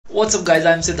What's up guys,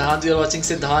 I'm Siddhant. You're watching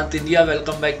Siddhant India.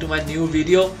 Welcome back to my new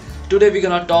video. Today we're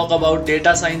gonna talk about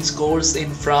data science course in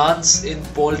France in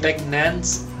Polytech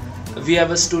Nantes. We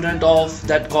have a student of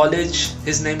that college.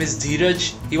 His name is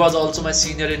Dheeraj. He was also my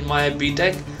senior in my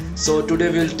BTech. So today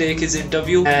we'll take his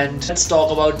interview and let's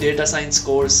talk about data science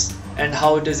course and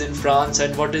how it is in France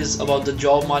and what is about the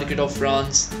job market of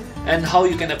France and how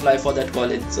you can apply for that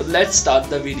college. So let's start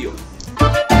the video.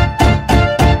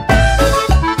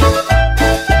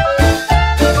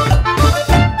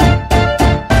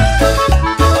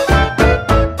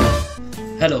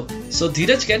 Hello. So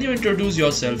Dheeraj, can you introduce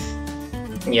yourself?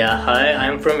 Yeah, hi,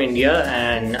 I'm from India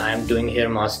and I'm doing here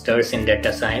masters in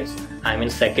data science. I'm in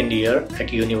second year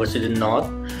at University of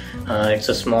Nantes. It's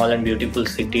a small and beautiful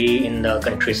city in the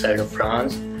countryside of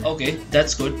France. Okay,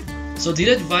 that's good. So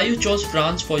Dheeraj, why you chose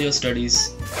France for your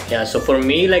studies? Yeah, so for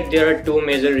me, there are two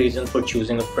major reasons for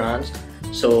choosing France.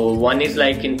 So one is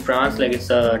in France, it's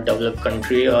a developed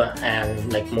country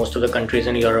and most of the countries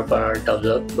in Europe are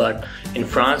developed, but in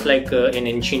France, in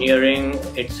engineering,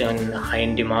 it's in high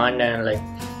in demand, and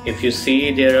if you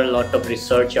see, there are a lot of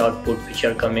research output which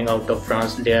are coming out of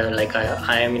France. There,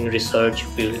 I am in research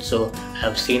field, so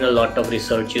I've seen a lot of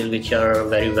researches which are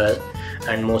very well,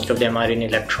 and most of them are in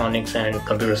electronics and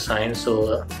computer science.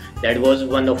 So that was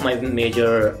one of my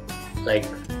major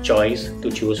choice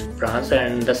to choose France.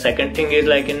 And the second thing is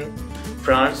in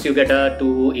France you get a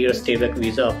 2-year stay-back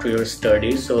visa after your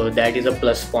studies, so that is a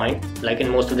plus point.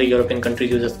 In most of the European countries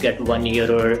you just get 1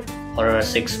 year or a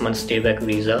 6-month stay-back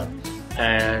visa.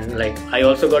 And I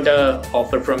also got a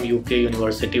offer from UK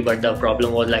university, but the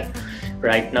problem was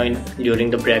right now during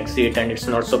the Brexit, and it's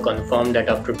not so confirmed that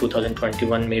after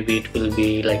 2021 maybe it will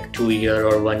be 2 year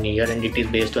or 1 year, and it is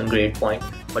based on grade point.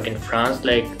 But in France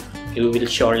you will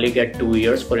surely get 2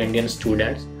 years for Indian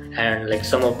students, and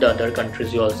some of the other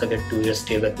countries you also get 2 years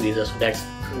stay-back visa. So that's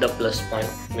the plus point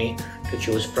for me to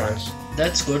choose France.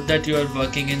 That's good that you are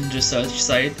working in research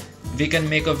side. We can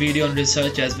make a video on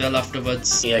research as well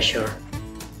afterwards. Yeah, sure.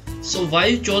 So why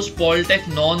you chose Polytech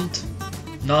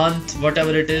Nantes,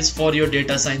 whatever it is, for your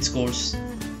data science course?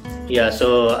 Yeah,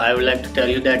 so I would like to tell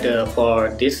you that for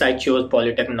this I chose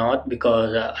Polytech Nantes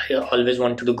because I always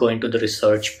wanted to go into the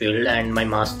research field, and my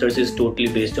master's is totally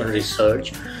based on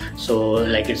research. So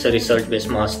it's a research based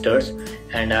master's,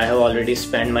 and I have already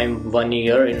spent my 1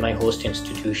 year in my host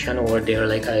institution over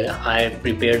there. I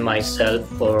prepared myself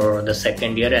for the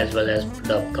second year as well as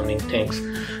the upcoming things.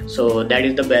 So that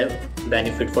is the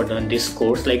benefit for this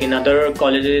course. In other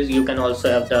colleges you can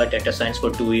also have the data science for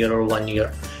 2 year or 1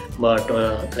 year, but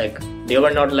they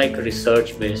were not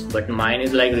research based, but mine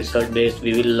is research based.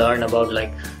 We will learn about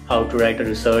how to write a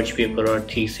research paper or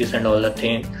thesis and all the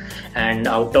things. And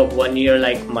out of 1 year,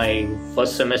 my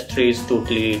first semester is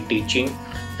totally teaching.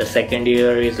 The second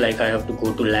year is I have to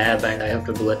go to lab and I have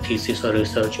to do a thesis or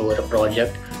research over a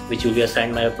project which will be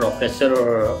assigned by a professor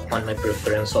or on my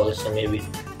preference also maybe.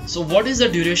 So what is the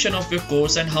duration of your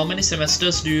course and how many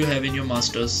semesters do you have in your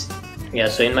masters? Yeah,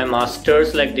 so in my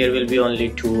masters there will be only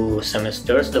 2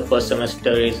 semesters. The first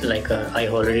semester is I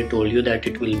already told you that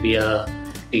it will be a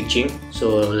teaching,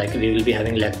 so we will be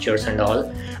having lectures and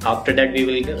all. After that we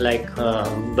will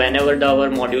whenever our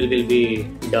module will be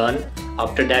done,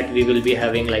 after that we will be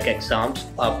having exams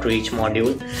after each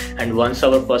module. And once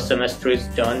our first semester is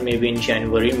done, maybe in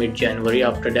January, mid-January,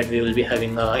 after that we will be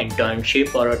having an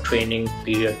internship or a training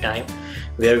period time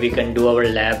where we can do our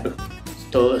lab.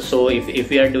 So if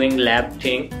we are doing lab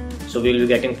thing, so we will be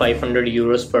getting 500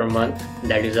 euros per month.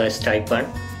 That is a stipend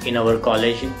in our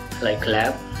college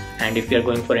lab. And if you are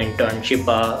going for internship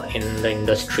in the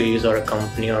industries or a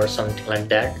company or something like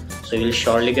that, so you will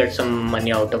surely get some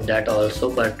money out of that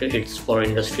also, but it's for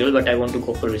industrial. But I want to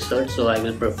go for research, so I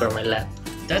will prefer my lab.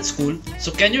 That's cool. So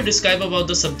can you describe about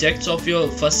the subjects of your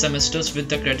first semesters with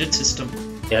the credit system?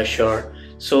 Yeah, sure.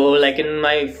 So in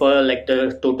my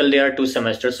the total there are 2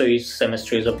 semesters, so each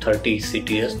semester is of 30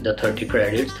 CTS, the 30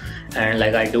 credits, and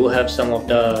I do have some of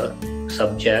the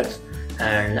subjects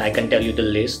and I can tell you the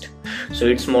list. So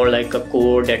it's more a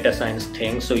core data science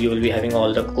thing. So you will be having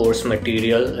all the course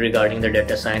material regarding the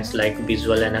data science,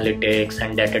 visual analytics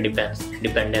and data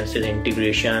dependencies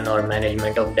integration or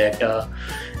management of data.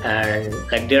 And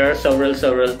there are several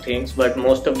things, but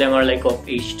most of them are of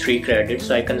each 3 credits.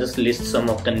 So I can just list some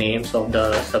of the names of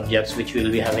the subjects which we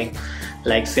will be having,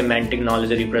 semantic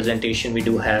knowledge representation we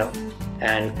do have,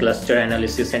 and cluster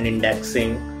analysis and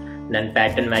indexing, then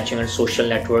pattern matching and social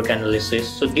network analysis.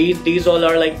 So these all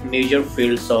are major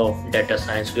fields of data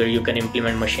science where you can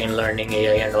implement machine learning,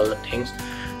 AI and all the things.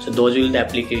 So those will be the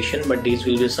application, but these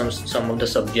will be some of the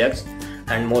subjects,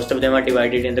 and most of them are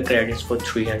divided in the credits for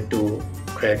 3 and 2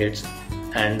 credits.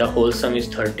 and the whole sum is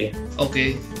 30.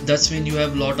 Okay, that's when you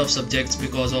have lot of subjects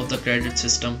because of the credit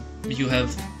system. You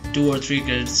have 2 or 3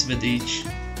 credits with each.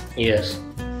 Yes.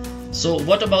 So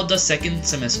what about the second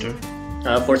semester?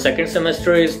 For second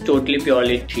semester is totally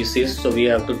purely thesis, so we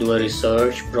have to do a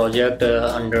research project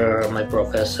under my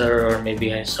professor or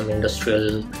maybe some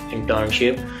industrial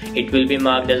internship. It will be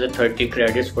marked as a 30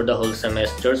 credits for the whole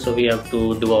semester, so we have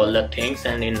to do all the things,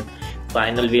 and in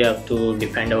final we have to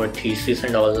defend our thesis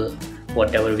and all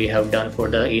whatever we have done for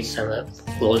the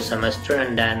whole semester,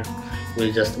 and then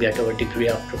we'll just get our degree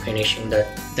after finishing that.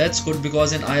 That's good,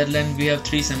 because in Ireland we have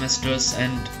 3 semesters,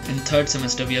 and in third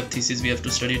semester we have thesis. We have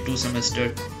to study 2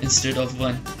 semesters instead of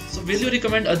 1. So will you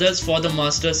recommend others for the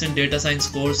masters in data science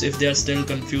course if they are still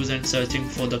confused and searching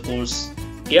for the course?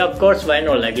 Yeah, of course, why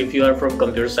not? Like if you are from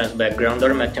computer science background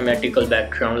or mathematical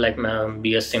background, like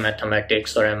BSc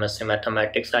mathematics or MSc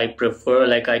mathematics, I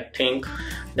think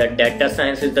that data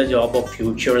science is the job of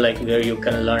future, like where you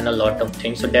can learn a lot of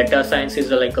things. So data science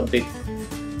is like a big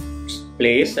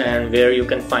place, and where you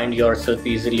can find yourself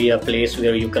easily, a place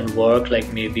where you can work,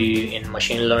 like maybe in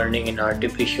machine learning, in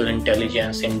artificial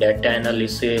intelligence, in data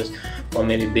analysis, or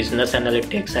maybe business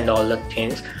analytics and all the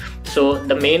things. So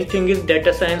the main thing is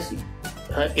data science,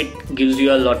 it gives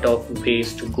you a lot of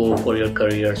ways to go for your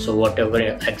career. So whatever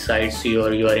excites you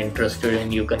or you are interested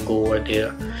in, you can go over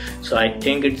there. So I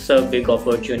think it's a big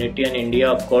opportunity. In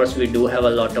India, of course, we do have a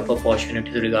lot of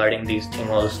opportunities regarding these things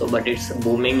also, but it's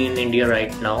booming in India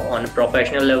right now. On a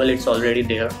professional level, it's already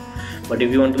there. But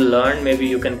if you want to learn, maybe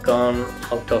you can come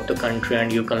out of the country and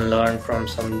you can learn from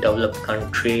some developed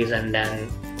countries, and then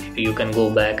you can go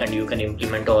back and you can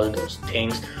implement all those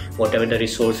things, whatever the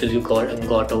resources you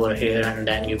got over here, and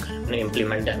then you can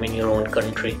implement them in your own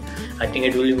country. I think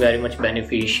it will be very much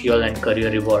beneficial and career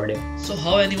rewarding. So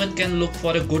how anyone can look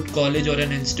for a good college or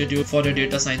an institute for a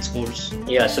data science course?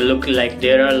 Yeah, so look, like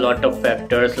there are a lot of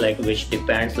factors like which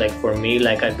depends. Like for me,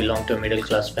 like I belong to a middle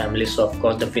class family, so of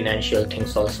course the financial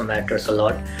things also matters a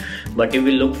lot. But if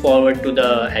we look forward to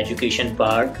the education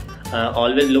part,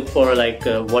 always look for like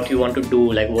what you want to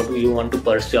do, like what you want to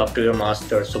pursue after your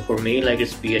master. So for me, like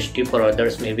it's PhD, for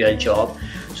others maybe a job.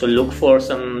 So look for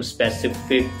some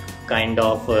specific kind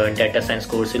of data science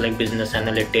courses like business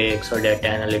analytics or data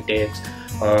analytics,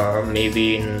 or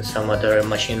maybe in some other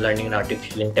machine learning and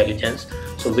artificial intelligence,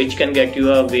 so which can get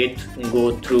you a way to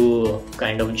go through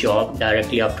kind of job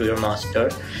directly after your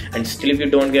master's. And still if you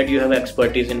don't get, you have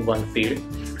expertise in one field,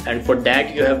 and for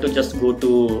that you have to just go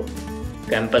to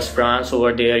Campus France.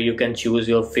 Over there you can choose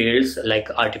your fields like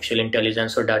artificial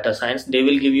intelligence or data science. They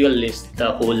will give you a list,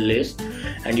 the whole list,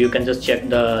 and you can just check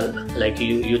the, like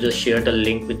you just share the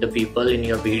link with the people in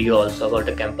your video also about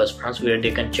the Campus France, where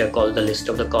they can check all the list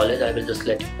of the college. I will just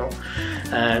let you know.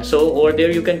 And so over there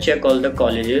you can check all the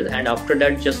colleges, and after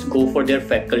that just go for their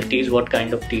faculties, what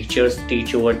kind of teachers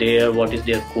teach over there, what is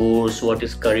their course, what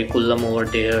is curriculum over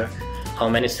there, how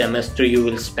many semesters you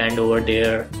will spend over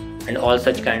there, and all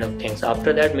such kind of things.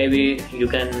 After that maybe you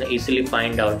can easily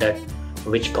find out that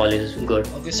which college is good.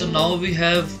 Okay, so now we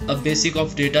have a basic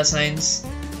of data science,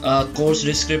 course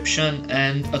description,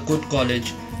 and a good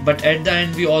college, but at the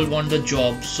end we all want the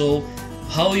job. So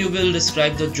how you will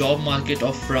describe the job market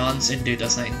of France in data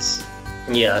science?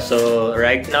 Yeah, so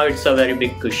right now it's a very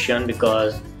big question,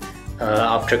 because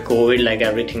after COVID, like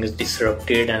everything is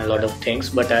disrupted and a lot of things.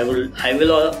 But I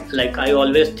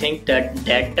always think that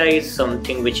data is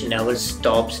something which never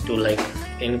stops to like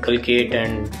inculcate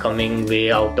and coming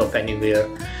way out of anywhere.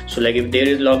 So like if there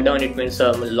is lockdown, it means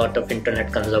a lot of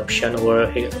internet consumption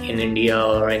over here in India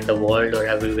or in the world or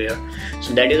everywhere.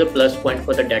 So that is a plus point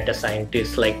for the data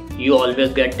scientists. Like you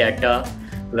always get data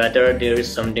whether there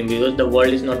is something, because the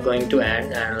world is not going to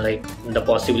end and like the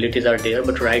possibilities are there.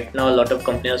 But right now a lot of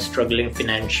companies are struggling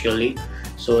financially,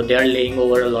 so they are laying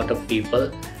over a lot of people.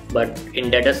 But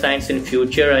in data science in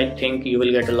future, I think you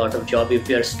will get a lot of job if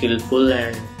you are skillful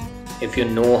and if you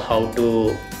know how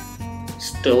to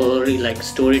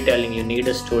storytelling. You need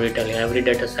a storytelling. Every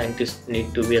data scientist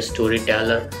need to be a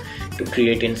storyteller to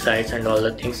create insights and all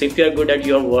the things. If you are good at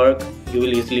your work, you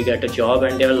will easily get a job,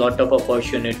 and there are a lot of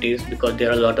opportunities because there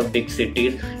are a lot of big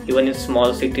cities. Even in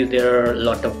small cities there are a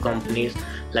lot of companies.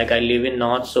 Like I live in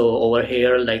North, so over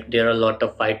here like there are a lot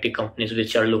of IT companies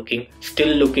which are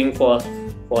still looking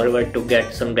forward to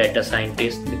get some data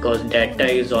scientists, because data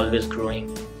is always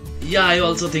growing. Yeah, I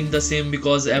also think the same,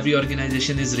 because every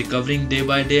organization is recovering day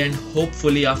by day, and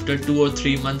hopefully after 2 or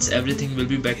 3 months everything will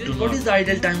be back to normal. What is the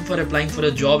ideal time for applying for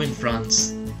a job in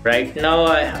France? Right now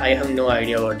I have no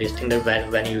idea about this thing,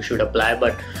 that when you should apply,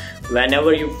 but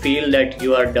whenever you feel that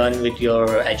you are done with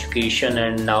your education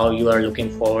and now you are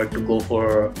looking forward to go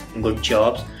for good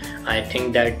jobs, I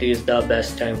think that is the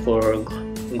best time for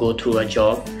go through a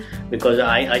job, because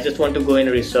I just want to go in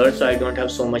research, so I don't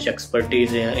have so much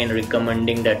expertise in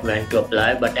recommending that when to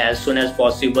apply. But as soon as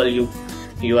possible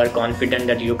you are confident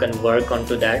that you can work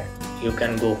onto that, you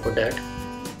can go for that.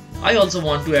 I also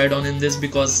want to add on in this,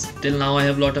 because till now I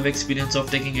have a lot of experience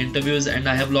of taking interviews and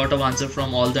I have a lot of answer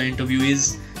from all the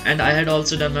interviewees, and I had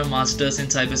also done my masters in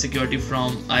cybersecurity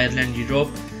from Ireland, Europe.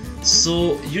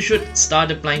 So you should start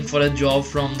applying for a job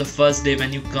from the first day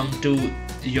when you come to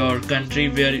your country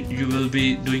where you will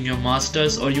be doing your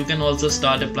masters, or you can also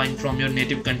start applying from your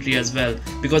native country as well,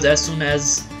 because as soon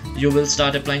as you will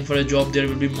start applying for a job, there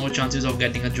will be more chances of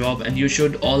getting a job. And you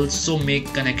should also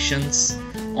make connections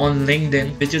on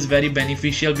LinkedIn, which is very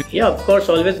beneficial. Yeah, of course,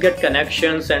 always get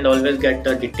connections and always get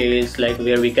the details, like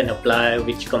where we can apply,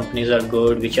 which companies are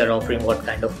good, which are offering what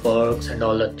kind of perks and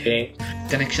all the things.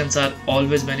 Connections are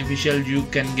always beneficial. You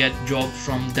can get jobs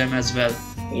from them as well.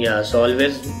 Yeah, so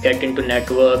always get into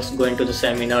networks, go into the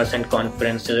seminars and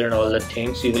conferences and all the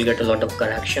things. You will get a lot of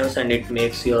connections and it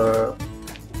makes your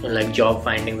like job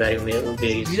finding very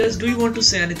easy. Yes, do you want to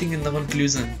say anything in the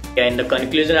conclusion? Yeah, in the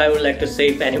conclusion I would like to say,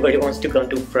 if anybody wants to come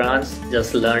to France,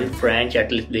 just learn French,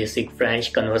 at least basic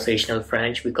French, conversational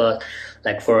French, because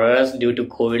like for us, due to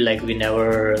COVID, like we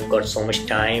never got so much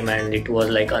time and it was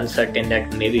like uncertain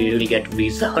that maybe we will get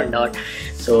visa or not.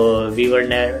 So we were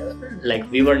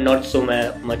not so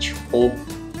much hope,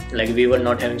 like we were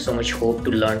not having so much hope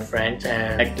to learn French.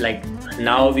 And like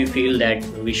now we feel that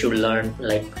we should learn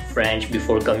like French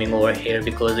before coming over here,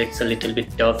 because it's a little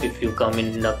bit tough if you come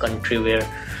in a country where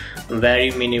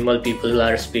very minimal people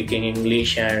are speaking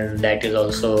English, and that is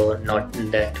also not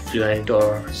that fluent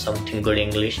or something good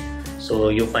English. So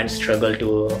you find struggle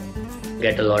to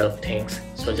get a lot of things.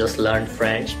 So just learn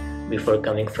French before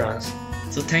coming France.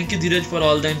 So thank you, Dheeraj, for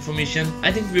all the information.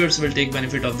 I think viewers will take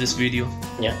benefit of this video.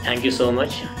 Yeah, thank you so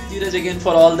much. Dheeraj again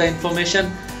for all the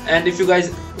information. And if you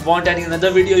guys want any another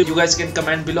video, you guys can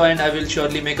comment below and I will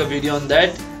surely make a video on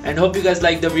that. And hope you guys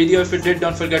like the video. If you did,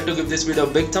 don't forget to give this video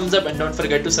a big thumbs up and don't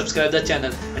forget to subscribe the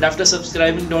channel. And after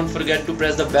subscribing, don't forget to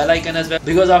press the bell icon as well,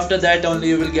 because after that only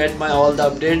you will get my all the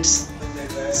updates.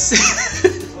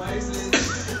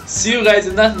 See you guys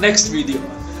in the next video.